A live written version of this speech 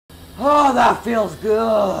Oh, that feels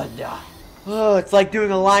good. Oh, it's like doing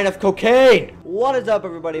a line of cocaine. What is up,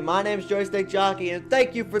 everybody? My name's Joystick Jockey, and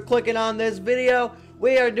thank you for clicking on this video.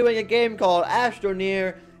 We are doing a game called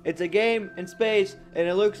Astroneer. It's a game in space, and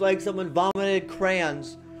it looks like someone vomited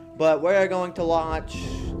crayons. But we're going to launch...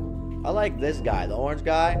 I like this guy, the orange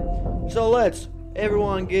guy. So let's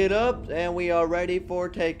everyone get up, and we are ready for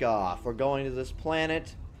takeoff. We're going to this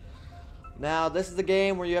planet. Now, this is the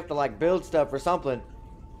game where you have to, like, build stuff or something.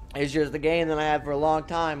 It's just the game that I had for a long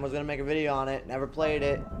time. Was gonna make a video on it, never played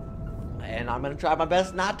it, and I'm gonna try my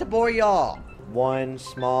best not to bore y'all. One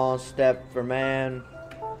small step for man,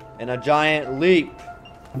 and a giant leap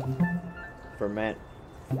for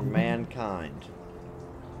mankind.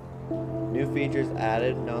 New features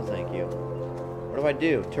added. No, thank you. What do I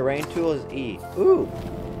do? Terrain tool is E. Ooh,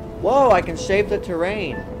 whoa! I can shape the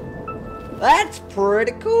terrain. That's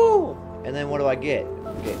pretty cool. And then what do I get?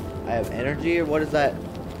 Okay, I have energy, or what is that?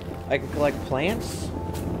 I can collect plants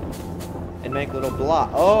and make little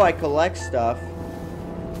blocks. Oh, I collect stuff.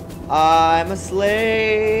 I'm a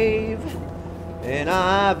slave, and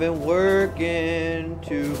I've been working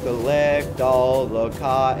to collect all the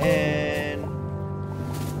cotton.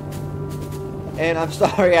 And I'm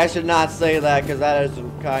sorry, I should not say that because that is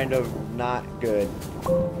kind of not good.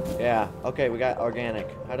 Yeah, okay, we got organic.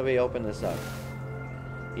 How do we open this up?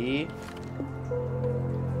 E.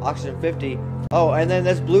 Oxygen 50. Oh, and then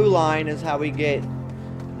this blue line is how we get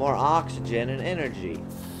more oxygen and energy.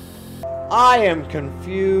 I am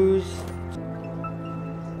confused.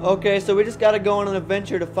 Okay, so we just gotta go on an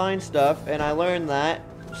adventure to find stuff, and I learned that.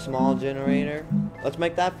 Small generator. Let's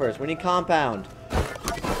make that first. We need compound.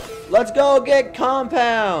 Let's go get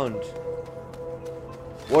compound.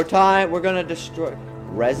 We're gonna destroy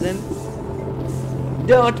resin.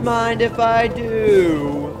 Don't mind if I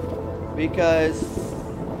do, because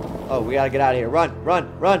oh, we gotta get out of here. Run,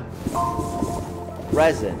 run, run.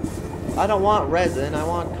 Resin. I don't want resin, I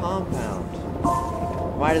want compound.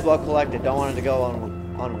 Might as well collect it. Don't want it to go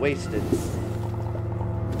unwasted.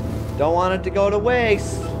 Don't want it to go to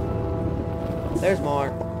waste. There's more.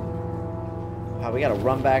 Wow, we gotta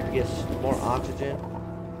run back to get more oxygen.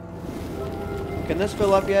 Can this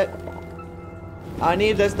fill up yet? I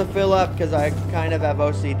need this to fill up because I kind of have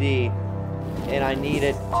OCD. And I need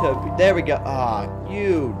it to... There we go. Ah,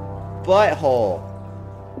 you... butthole.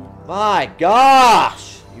 My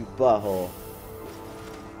gosh, you butthole.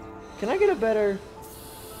 Can I get a better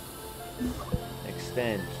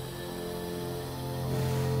extend?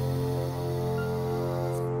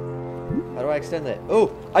 How do I extend it?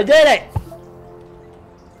 Oh, I did it.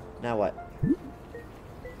 Now what?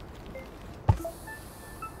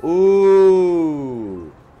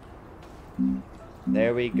 Ooh,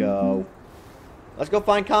 there we go. Let's go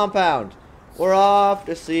find compound. We're off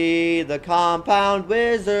to see the compound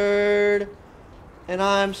wizard, and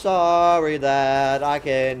I'm sorry that I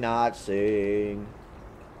cannot sing.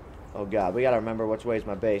 Oh god, we gotta remember which way is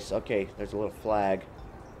my base. Okay, there's a little flag.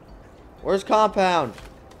 Where's compound?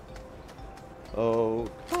 Oh,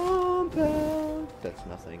 compound. That's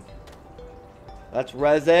nothing. That's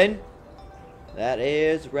resin. That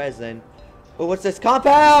is resin. Oh, what's this?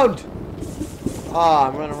 Compound! Oh,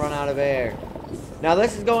 I'm gonna run out of air. Now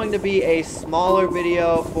this is going to be a smaller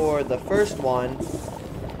video for the first one,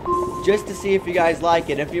 just to see if you guys like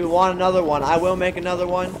it. If you want another one, I will make another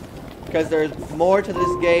one, because there's more to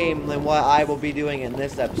this game than what I will be doing in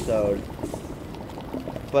this episode.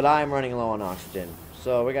 But I'm running low on oxygen,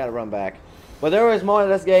 so we gotta run back. But there is more to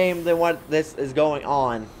this game than what this is going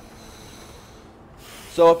on.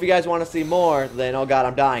 So if you guys want to see more, then oh god,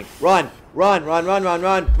 I'm dying. Run! Run! Run! Run! Run!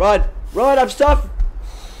 Run! Run! Run!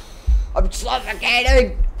 I'm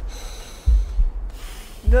suffocating!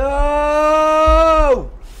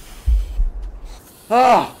 No!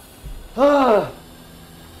 Oh, oh,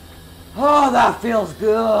 oh, that feels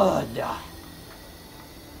good.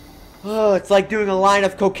 Oh, it's like doing a line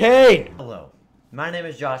of cocaine! Hello, my name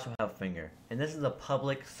is Joshua Helfinger, and this is a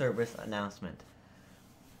public service announcement.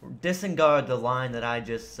 Disregard the line that I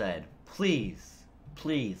just said. Please,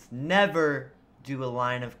 please, never do a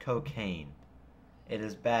line of cocaine. It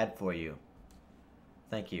is bad for you.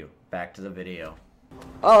 Thank you. Back to the video.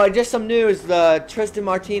 Oh, and just some news. The Tristan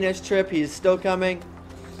Martinez trip, he's still coming.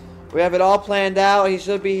 We have it all planned out. He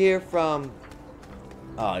should be here from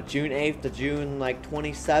June 8th to June, like,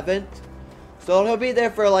 27th. So he'll be there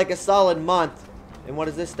for, like, a solid month. And what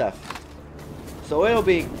is this stuff? So it'll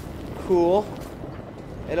be cool.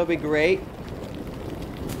 It'll be great.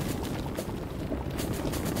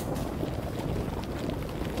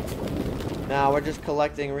 Now we're just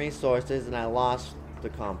collecting resources, and I lost the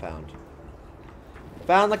compound.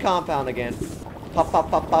 Found the compound again. Pop, pop,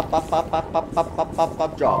 pop, pop, pop, pop, pop, pop, pop, pop, pop,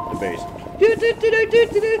 pop, drop the bass.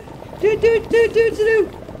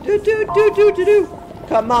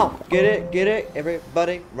 Come on, get it,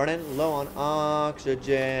 everybody running low on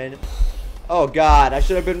oxygen. Oh God, I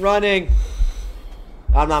should have been running.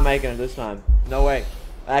 I'm not making it this time. No way.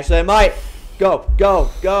 Actually, I might. Go, go,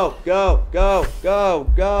 go, go, go,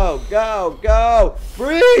 go, go, go, go.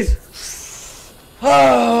 Freeze!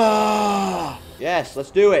 Yes,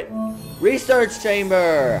 let's do it. Research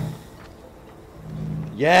chamber.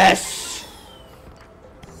 Yes.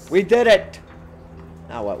 We did it.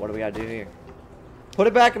 Now what? What do we gotta do here? Put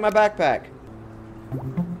it back in my backpack.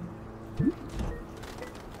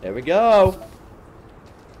 There we go.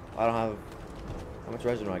 I don't have... How much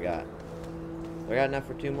resin do I got? Do I got enough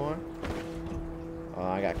for 2 more? Oh,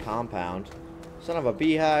 I got compound. Son of a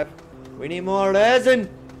beehive. We need more resin.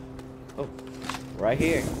 Oh, right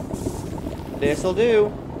here. This'll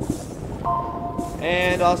do.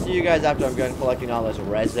 And I'll see you guys after I'm done collecting all this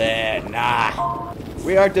resin.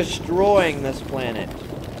 We are destroying this planet.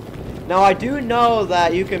 Now, I do know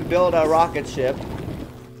that you can build a rocket ship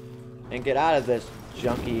and get out of this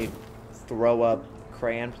junky throw-up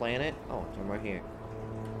crayon planet. Oh, I'm right here.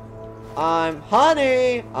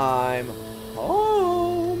 Honey, I'm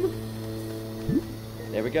home.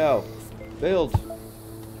 There we go. Build.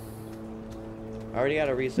 I already got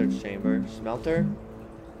a research chamber. Smelter?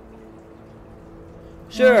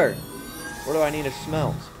 Sure. What do I need to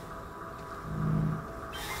smelt?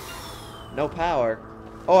 No power.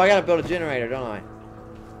 Oh, I gotta build a generator, don't I?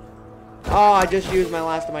 Oh, I just used my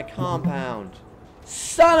last of my compound.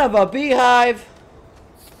 Son of a beehive!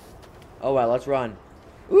 Oh well, let's run.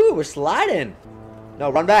 Ooh, we're sliding.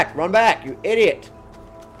 No, run back, you idiot.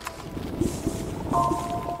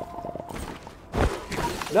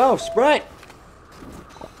 No, sprint.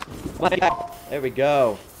 There we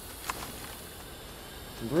go.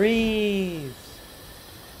 Breathe.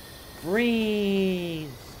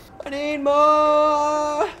 Breathe. I need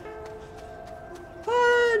more.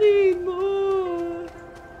 I need more.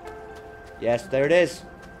 Yes, there it is.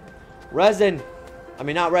 Resin. I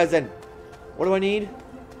mean, not resin. What do I need?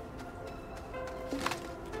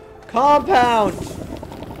 Compound.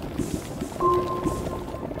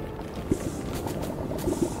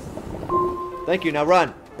 Thank you. Now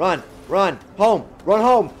run. Run. Run. Home. Run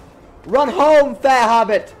home. Run home, fat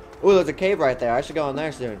hobbit. Ooh, there's a cave right there. I should go in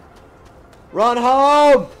there soon. Run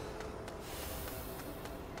home.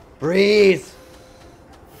 Breathe.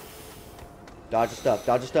 Dodge the stuff.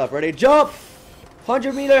 Dodge the stuff. Ready? Jump.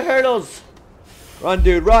 100-meter hurdles. Run,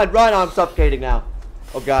 dude. Run. Run. I'm suffocating now.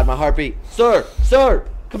 Oh, God. My heartbeat. Sir. Sir.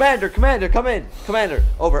 Commander. Commander. Come in. Commander.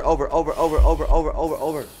 Over. Over. Over. Over. Over. Over. Over.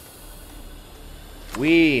 Over.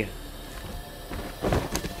 We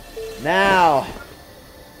now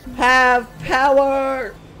have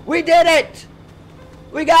power. We did it.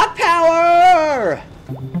 We got power.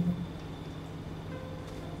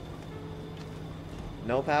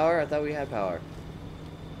 No power? I thought we had power.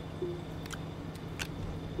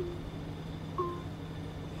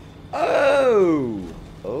 Oh,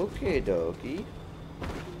 okie dokie.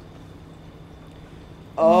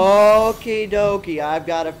 Okie dokie. I've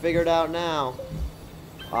got it figured out now.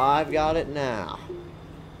 I've got it now.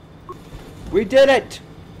 We did it.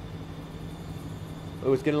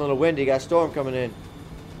 Oh, it's getting a little windy. Got a storm coming in.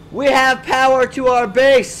 We have power to our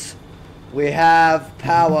base. We have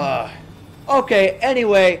power. Okay,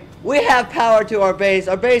 anyway, we have power to our base.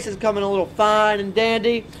 Our base is coming a little fine and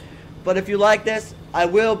dandy. But if you like this, I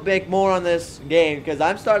will make more on this game because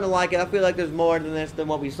I'm starting to like it. I feel like there's more than this than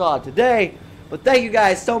what we saw today. But thank you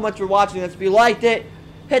guys so much for watching this. If you liked it,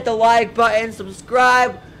 hit the like button,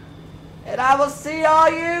 subscribe, and I will see all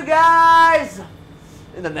you guys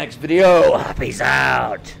in the next video. Peace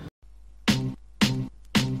out.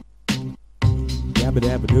 Dabba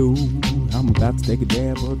dabba doo, I'm about to take a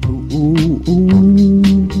dab or two. Ooh, ooh.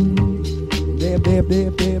 Dab dab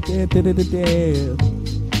dab dab dab dab dab dab.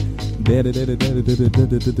 Dab dab dab dab dab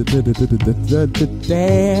dab dab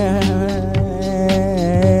dab.